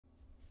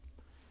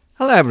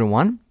Hello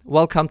everyone,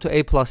 welcome to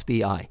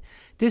aplusbi.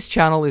 This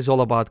channel is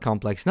all about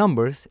complex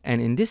numbers, and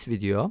in this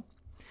video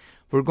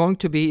we're going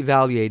to be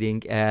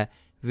evaluating a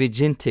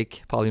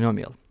Vigintic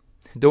polynomial.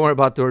 Don't worry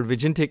about the word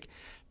Vigintic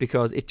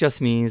because it just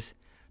means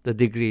the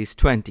degree is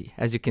 20,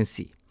 as you can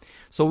see.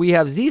 So we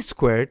have z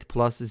squared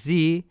plus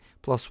z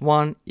plus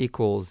 1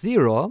 equals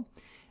 0,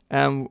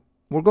 and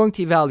we're going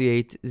to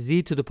evaluate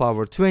z to the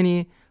power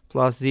 20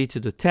 plus z to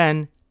the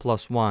 10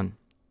 plus 1.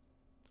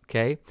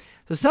 Okay,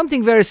 so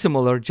something very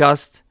similar,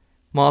 just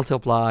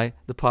multiply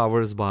the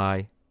powers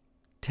by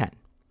 10.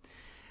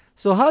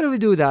 So how do we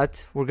do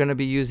that? We're going to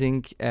be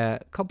using a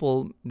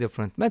couple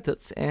different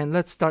methods, and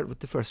let's start with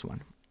the first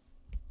one.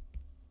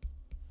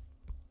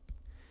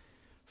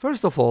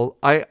 First of all,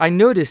 I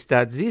noticed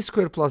that z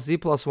squared plus z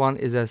plus 1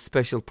 is a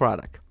special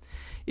product.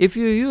 If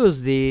you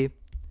use the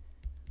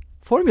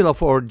formula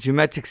for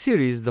geometric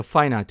series, the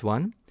finite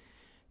one,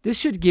 this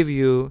should give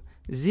you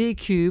z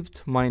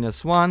cubed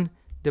minus 1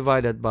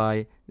 divided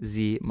by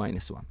z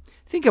minus 1.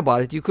 Think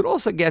about it. You could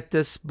also get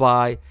this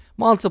by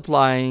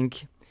multiplying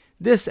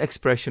this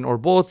expression or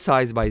both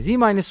sides by z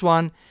minus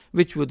 1,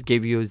 which would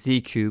give you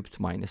z cubed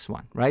minus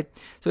 1, right?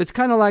 So it's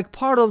kind of like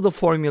part of the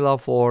formula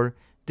for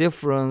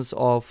difference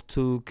of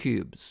two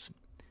cubes.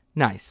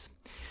 Nice.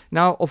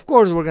 Now, of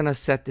course, we're going to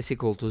set this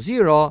equal to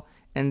 0,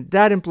 and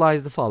that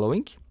implies the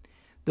following.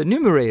 The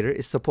numerator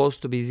is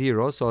supposed to be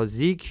 0, so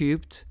z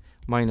cubed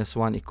minus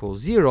 1 equals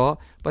 0,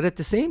 but at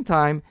the same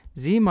time,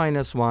 z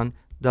minus 1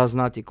 does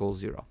not equal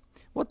 0.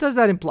 What does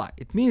that imply?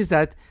 It means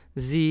that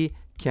z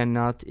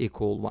cannot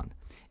equal 1.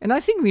 And I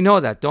think we know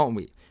that, don't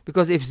we?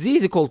 Because if z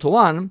is equal to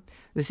 1,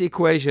 this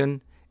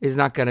equation is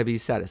not going to be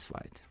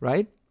satisfied,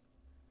 right?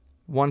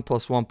 1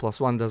 plus 1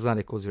 plus 1 does not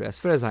equal 0, as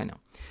far as I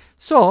know.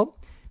 So,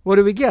 what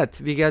do we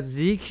get? We get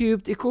z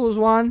cubed equals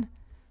 1,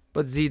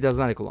 but z does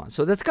not equal 1.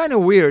 So that's kind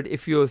of weird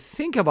if you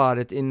think about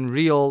it in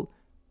real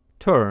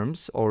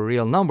terms or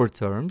real number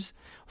terms.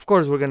 Of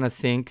course, we're going to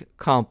think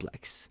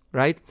complex,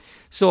 right?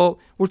 So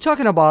we're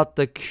talking about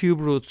the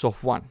cube roots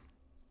of 1.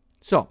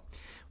 So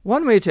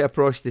one way to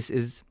approach this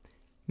is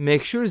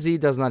make sure z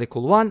does not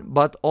equal 1,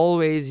 but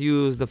always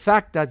use the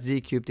fact that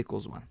z cubed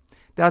equals 1.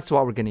 That's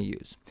what we're going to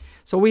use.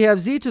 So we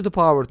have z to the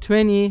power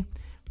 20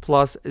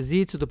 plus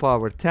z to the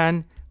power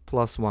 10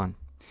 plus 1.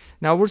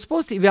 Now we're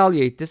supposed to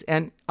evaluate this,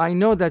 and I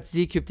know that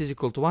z cubed is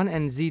equal to 1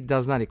 and z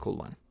does not equal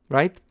 1,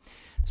 right?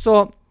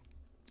 So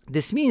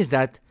this means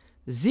that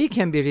z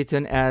can be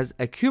written as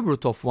a cube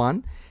root of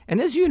 1, and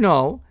as you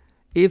know,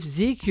 if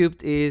z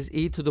cubed is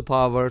e to the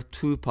power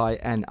 2 pi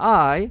n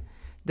I,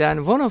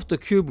 then one of the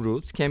cube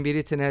roots can be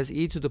written as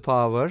e to the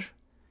power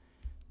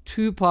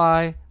 2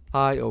 pi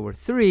I over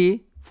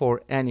 3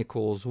 for n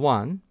equals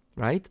 1,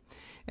 right?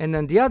 And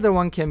then the other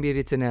one can be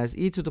written as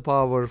e to the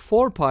power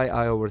 4 pi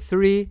I over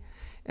 3,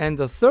 and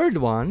the third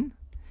one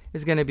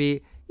is going to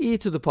be e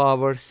to the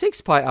power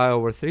 6 pi I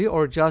over 3,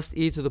 or just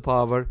e to the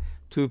power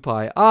 2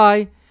 pi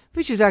I,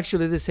 which is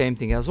actually the same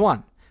thing as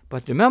 1.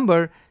 But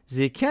remember,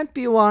 z can't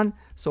be 1,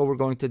 so we're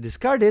going to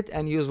discard it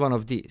and use one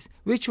of these.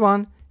 Which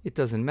one? It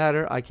doesn't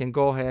matter. I can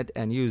go ahead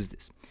and use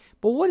this.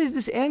 But what is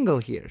this angle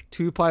here?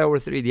 2 pi over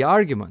 3, the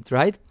argument,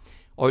 right?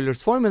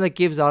 Euler's formula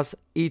gives us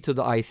e to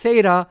the I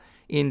theta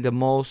in the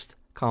most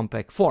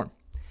compact form.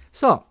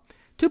 So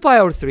 2 pi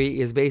over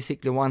 3 is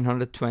basically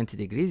 120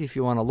 degrees if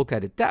you want to look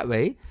at it that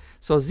way.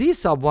 So z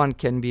sub 1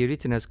 can be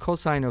written as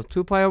cosine of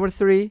 2 pi over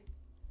 3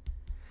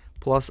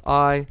 plus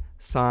I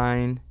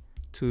sine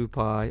 2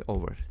 pi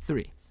over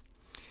 3.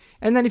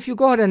 And then if you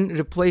go ahead and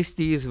replace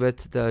these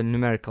with the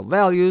numerical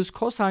values,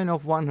 cosine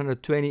of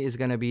 120 is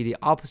going to be the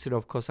opposite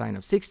of cosine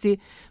of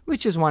 60,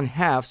 which is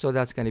 1/2, so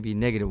that's going to be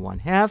negative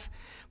 1/2.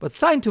 But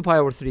sine 2 pi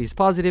over 3 is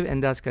positive,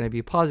 and that's going to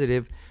be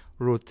positive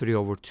root 3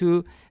 over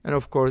 2. And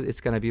of course,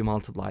 it's going to be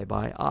multiplied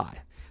by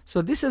I.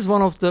 So this is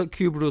one of the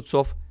cube roots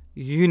of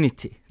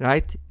unity,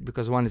 right?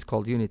 Because 1 is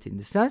called unity in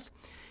this sense.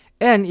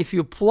 And if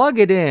you plug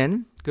it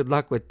in, good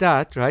luck with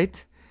that,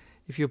 right?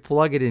 If you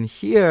plug it in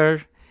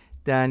here,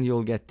 then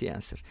you'll get the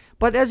answer.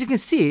 But as you can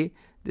see,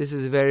 this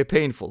is very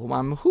painful.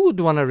 Who would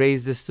want to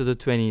raise this to the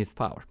 20th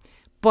power?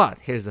 But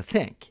here's the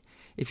thing.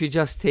 If you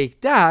just take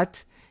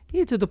that,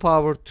 e to the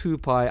power 2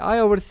 pi I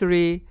over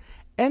 3,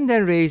 and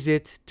then raise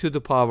it to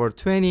the power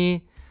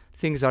 20,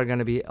 things are going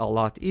to be a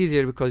lot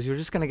easier because you're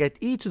just going to get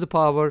e to the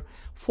power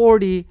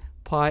 40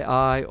 pi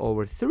I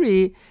over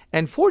 3.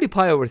 And 40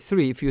 pi over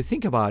 3, if you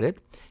think about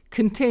it,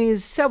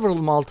 contains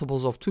several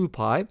multiples of 2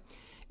 pi.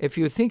 If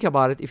you think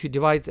about it, if you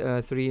divide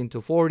 3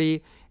 into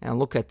 40 and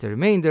look at the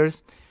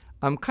remainders,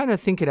 I'm kind of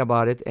thinking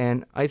about it,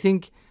 and I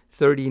think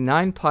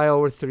 39 pi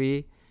over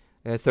 3,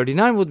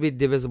 39 would be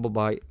divisible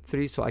by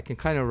 3, so I can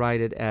kind of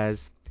write it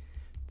as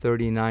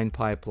 39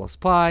 pi plus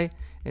pi,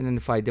 and then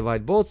if I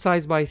divide both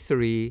sides by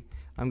 3,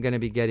 I'm going to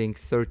be getting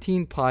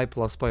 13 pi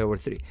plus pi over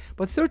 3.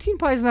 But 13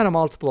 pi is not a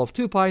multiple of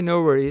 2 pi,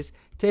 no worries.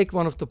 Take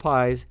one of the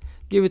pi's,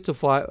 give it to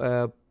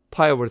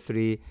pi over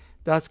 3.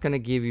 That's going to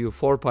give you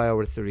 4 pi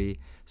over 3.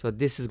 So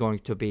this is going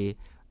to be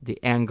the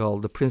angle,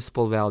 the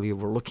principal value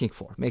we're looking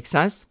for. Make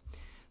sense?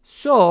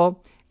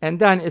 So and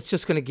then it's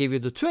just going to give you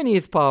the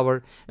 20th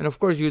power, and of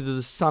course you do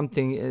the same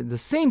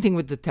thing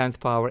with the 10th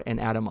power and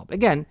add them up.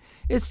 Again,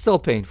 it's still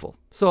painful.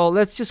 So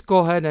let's just go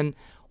ahead and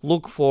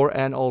look for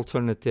an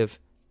alternative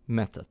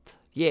method.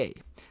 Yay.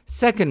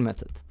 Second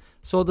method.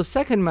 So the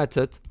second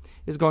method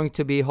is going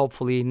to be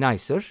hopefully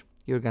nicer.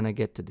 You're going to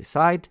get to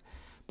decide.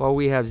 But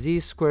we have z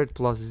squared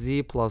plus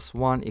z plus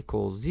 1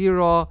 equals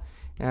 0,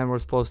 and we're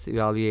supposed to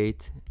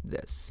evaluate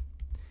this.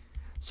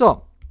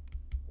 So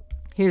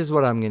here's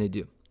what I'm going to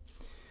do.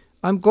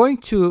 I'm going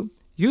to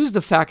use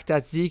the fact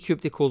that z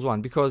cubed equals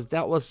 1 because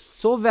that was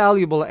so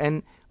valuable,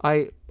 and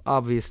I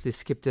obviously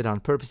skipped it on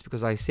purpose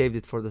because I saved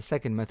it for the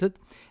second method,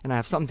 and I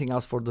have something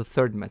else for the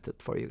third method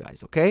for you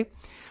guys, okay?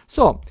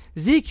 So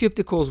z cubed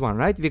equals 1,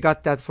 right? We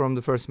got that from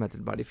the first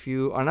method, but if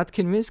you are not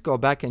convinced, go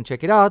back and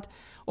check it out,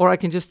 or I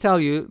can just tell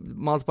you,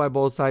 multiply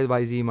both sides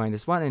by z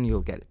minus 1 and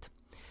you'll get it.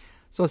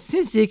 So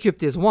since z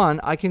cubed is 1,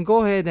 I can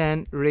go ahead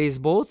and raise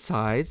both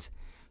sides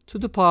to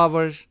the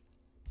power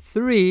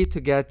 3 to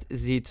get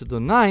z to the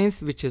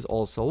 9th, which is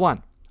also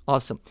 1.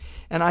 Awesome.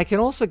 And I can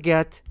also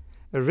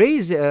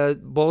raise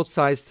both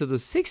sides to the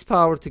 6th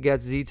power to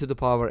get z to the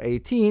power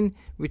 18,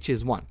 which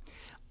is 1.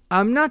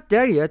 I'm not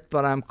there yet,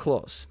 but I'm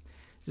close.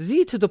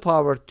 Z to the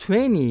power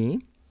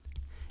 20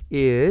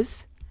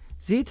 is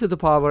z to the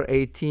power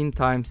 18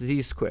 times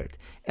z squared.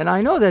 And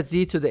I know that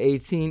z to the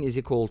 18 is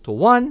equal to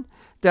 1.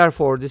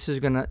 Therefore, this is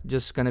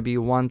just gonna be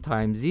 1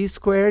 times z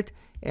squared,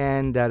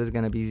 and that is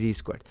going to be z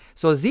squared.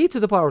 So z to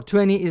the power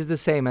 20 is the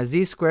same as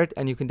z squared,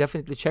 and you can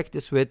definitely check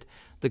this with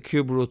the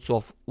cube roots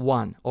of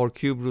 1 or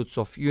cube roots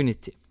of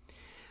unity.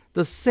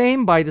 The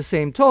same by the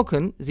same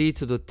token, z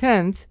to the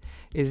 10th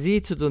is z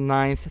to the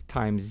 9th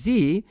times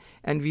z,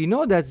 and we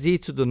know that z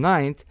to the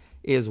 9th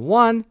is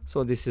 1,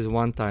 so this is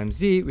 1 times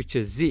z, which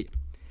is z.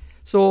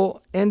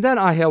 So, and then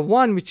I have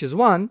 1, which is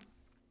 1,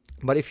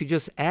 but if you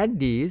just add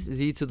these,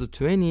 z to the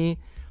 20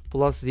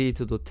 plus z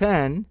to the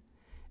 10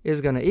 is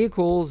going to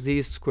equal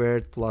z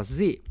squared plus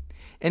z.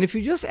 And if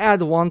you just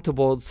add 1 to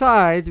both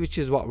sides, which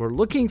is what we're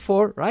looking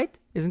for, right?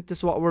 Isn't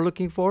this what we're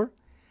looking for?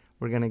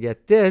 We're going to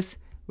get this,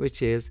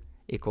 which is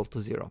equal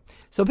to 0.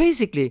 So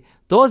basically,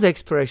 those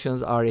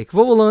expressions are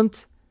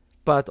equivalent,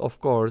 but of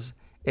course,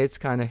 it's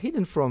kind of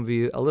hidden from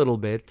view a little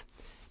bit.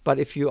 But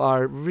if you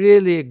are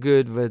really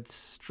good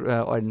with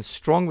and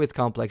strong with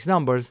complex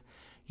numbers,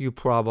 you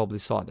probably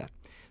saw that.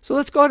 So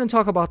let's go ahead and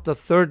talk about the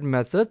third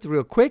method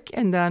real quick,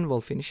 and then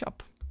we'll finish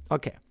up.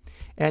 Okay,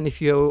 and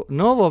if you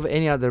know of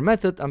any other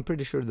method, I'm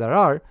pretty sure there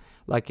are,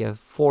 like a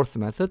fourth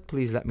method,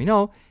 please let me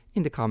know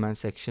in the comment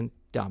section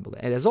down below.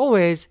 And as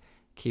always,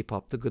 keep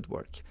up the good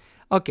work.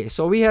 Okay,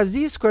 so we have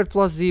z squared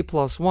plus z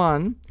plus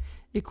 1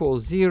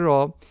 equals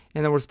 0,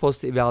 and then we're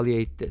supposed to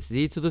evaluate this.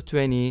 Z to the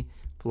 20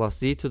 plus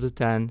z to the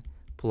 10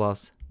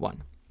 plus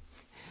 1.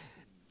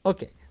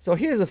 Okay, so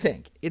here's the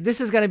thing.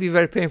 This is going to be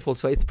very painful,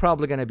 so it's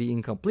probably going to be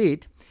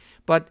incomplete.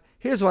 But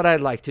here's what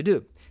I'd like to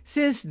do.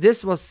 Since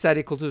this was set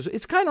equal to,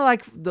 it's kind of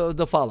like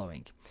the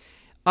following.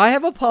 I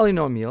have a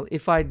polynomial.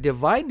 If I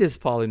divide this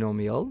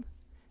polynomial,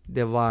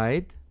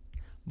 divide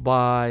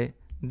by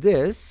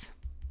this,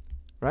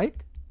 right?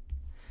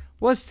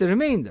 What's the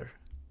remainder?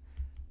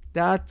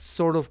 That's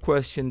sort of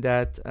question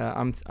that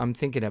I'm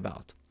thinking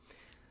about.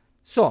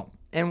 So,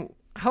 and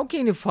how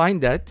can you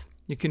find that?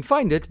 You can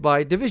find it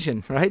by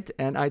division, right?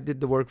 And I did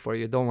the work for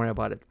you. Don't worry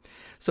about it.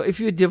 So if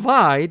you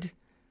divide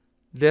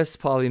this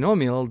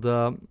polynomial,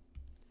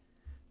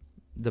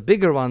 the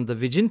bigger one, the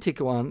Vigintic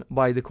one,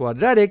 by the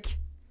quadratic,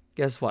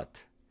 guess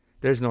what?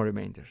 There's no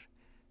remainder.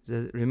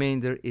 The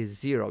remainder is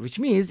 0, which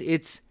means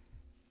it's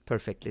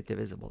perfectly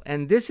divisible.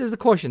 And this is the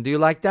quotient. Do you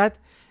like that?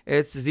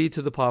 It's z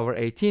to the power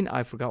 18.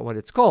 I forgot what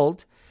it's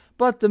called.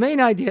 But the main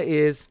idea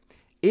is,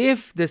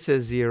 if this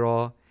is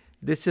 0,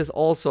 this is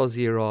also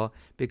 0,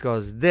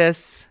 because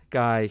this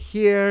guy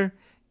here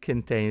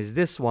contains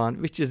this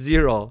one, which is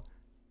 0.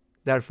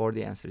 Therefore,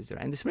 the answer is 0.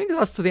 And this brings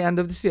us to the end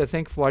of this video.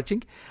 Thank you for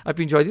watching. I hope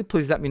you enjoyed it.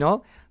 Please let me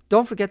know.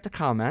 Don't forget to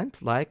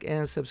comment, like,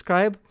 and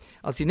subscribe.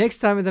 I'll see you next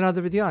time with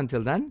another video.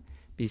 Until then,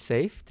 be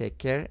safe, take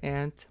care,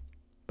 and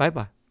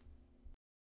bye-bye.